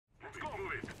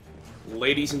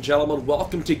Ladies and gentlemen,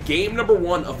 welcome to game number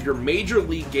 1 of your Major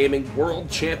League Gaming World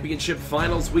Championship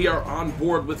Finals. We are on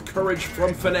board with Courage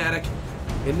from Fnatic.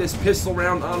 In this pistol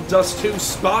round on Dust 2,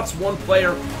 spots one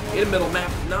player in middle map,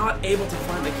 not able to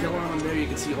find the kill on him there. You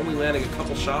can see only landing a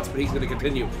couple shots, but he's going to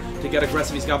continue to get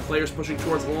aggressive. He's got players pushing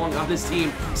towards long on his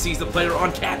team. Sees the player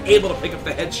on Cat, able to pick up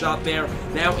the headshot there.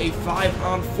 Now a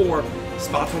 5-on-4.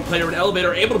 Spots one player in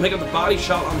elevator, able to pick up the body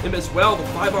shot on him as well. The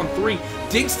 5-on-3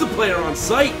 dinks the player on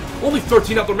sight. Only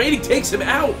 13 out the remaining, takes him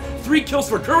out. 3 kills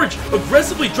for Courage,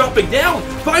 aggressively dropping down.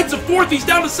 Finds a 4th, he's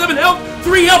down to 7 health,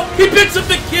 3 health. He picks up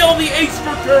the kill, the ace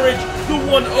for Courage. The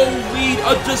 1-0 lead,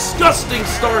 a disgusting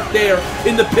start there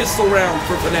in the pistol round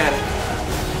for Fnatic.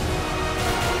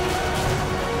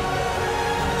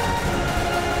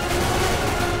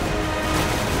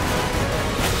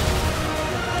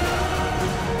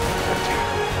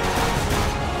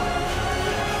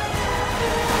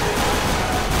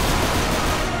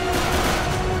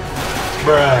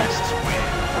 Bruh.